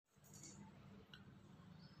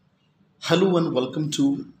Hello and welcome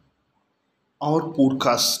to our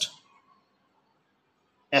podcast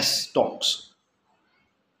S Talks.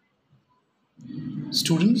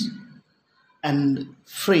 Students and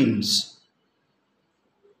friends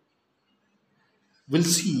will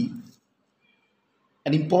see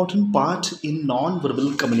an important part in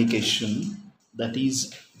non-verbal communication, that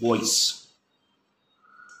is voice.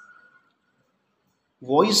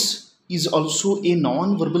 Voice is also a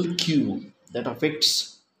non-verbal cue that affects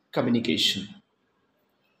communication.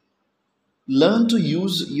 Learn to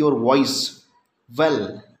use your voice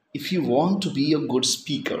well if you want to be a good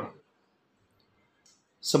speaker.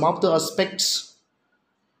 Some of the aspects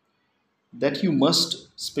that you must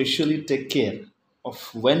specially take care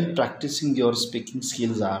of when practicing your speaking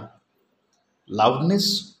skills are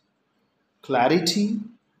loudness, clarity,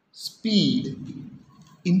 speed,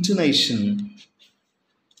 intonation,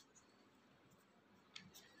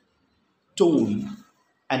 tone,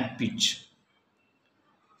 and pitch.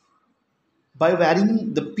 By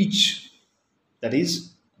varying the pitch, that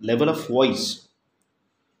is, level of voice,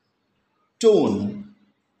 tone,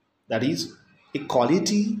 that is, a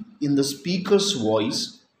quality in the speaker's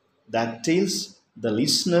voice that tells the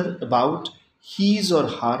listener about his or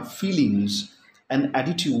her feelings and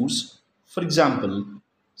attitudes, for example,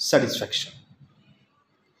 satisfaction,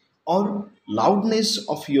 or loudness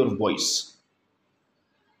of your voice.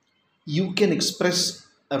 You can express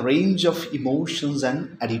a range of emotions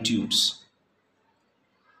and attitudes.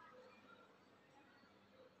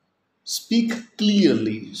 Speak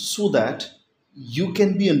clearly so that you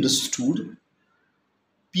can be understood.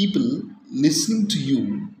 People listening to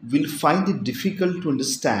you will find it difficult to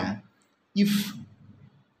understand if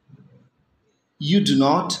you do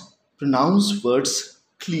not pronounce words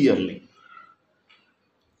clearly.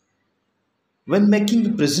 When making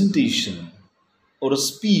a presentation or a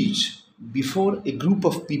speech before a group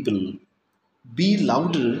of people, be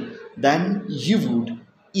louder than you would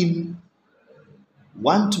in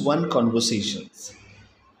one to one conversations.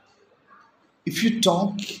 If your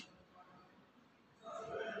talk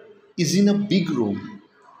is in a big room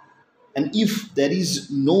and if there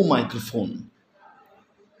is no microphone,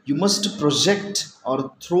 you must project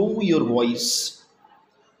or throw your voice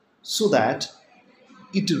so that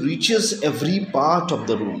it reaches every part of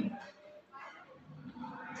the room.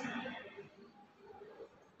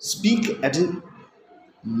 Speak at a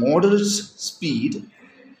moderate speed,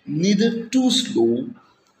 neither too slow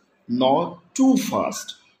nor too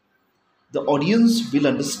fast. The audience will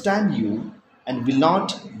understand you and will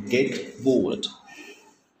not get bored.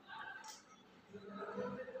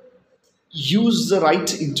 Use the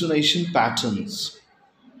right intonation patterns,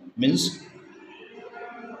 means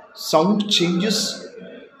sound changes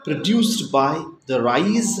produced by the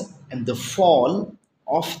rise and the fall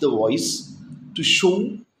of the voice to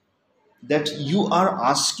show that you are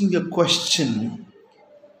asking a question,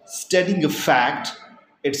 stating a fact,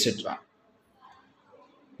 etc.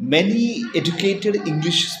 Many educated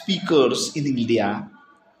English speakers in India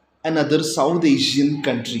and other South Asian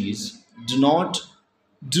countries do not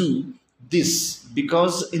do this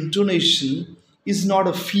because intonation is not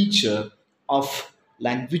a feature of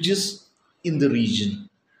languages in the region.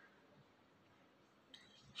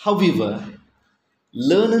 However,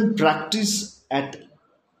 learn and practice at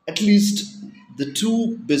least the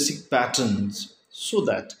two basic patterns so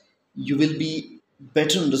that you will be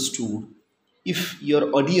better understood if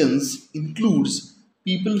your audience includes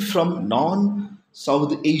people from non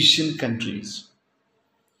South Asian countries.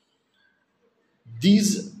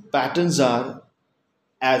 These patterns are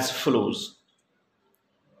as follows: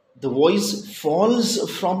 the voice falls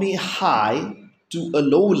from a high to a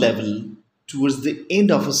low level towards the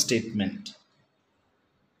end of a statement.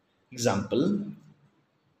 Example: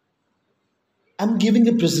 I'm giving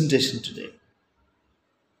a presentation today.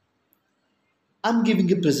 I'm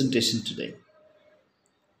giving a presentation today.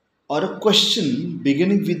 Or a question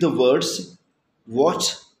beginning with the words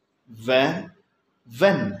what, where,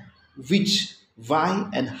 when, which, why,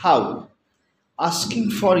 and how, asking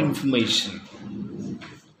for information.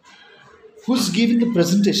 Who's giving a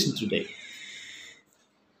presentation today?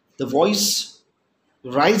 The voice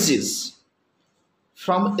rises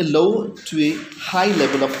from a low to a high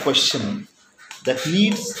level of question that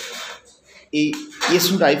needs a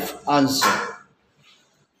yes or no answer.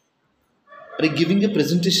 Are you giving a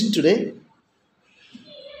presentation today?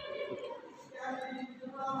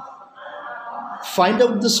 Find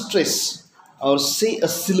out the stress or say a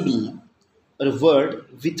syllable or a word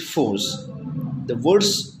with force. The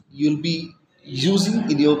words you'll be using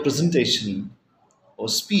in your presentation or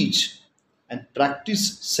speech and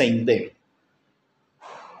practice saying them.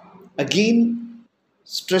 Again,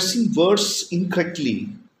 Stressing words incorrectly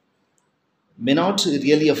may not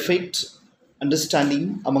really affect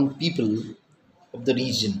understanding among people of the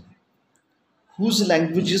region whose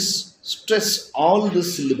languages stress all the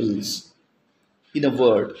syllables in a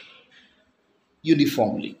word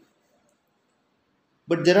uniformly.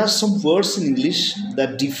 But there are some words in English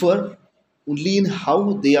that differ only in how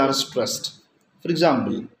they are stressed. For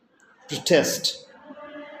example, protest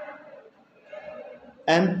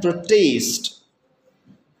and protest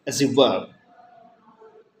as a verb.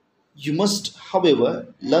 You must, however,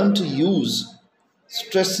 learn to use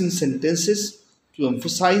stress in sentences to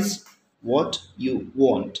emphasize what you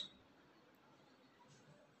want.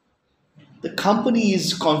 The company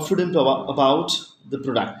is confident about the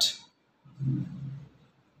product,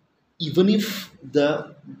 even if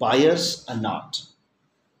the buyers are not.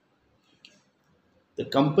 The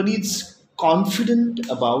company is confident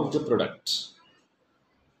about the product,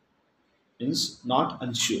 means not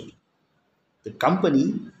unsure. The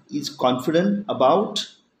company is confident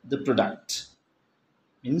about the product,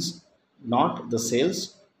 means not the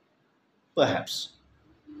sales, perhaps.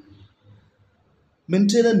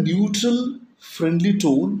 Maintain a neutral, friendly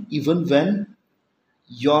tone even when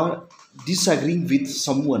you're disagreeing with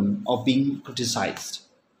someone or being criticized.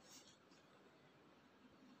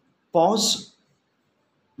 Pause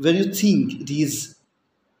where you think it is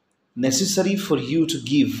necessary for you to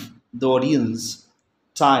give the audience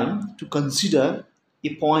time to consider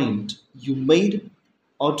a point you made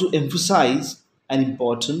or to emphasize an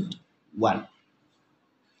important one.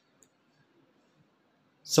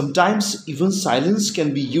 Sometimes even silence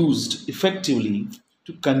can be used effectively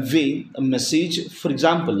to convey a message. For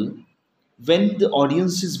example, when the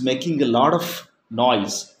audience is making a lot of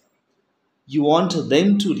noise, you want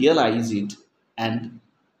them to realize it and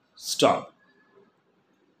stop.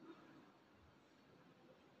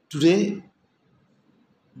 Today,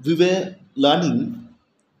 we were learning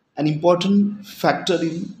an important factor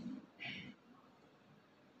in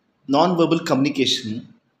non-verbal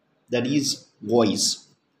communication, that is voice,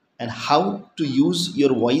 and how to use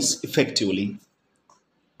your voice effectively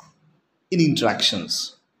in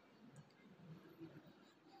interactions.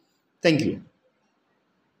 Thank you.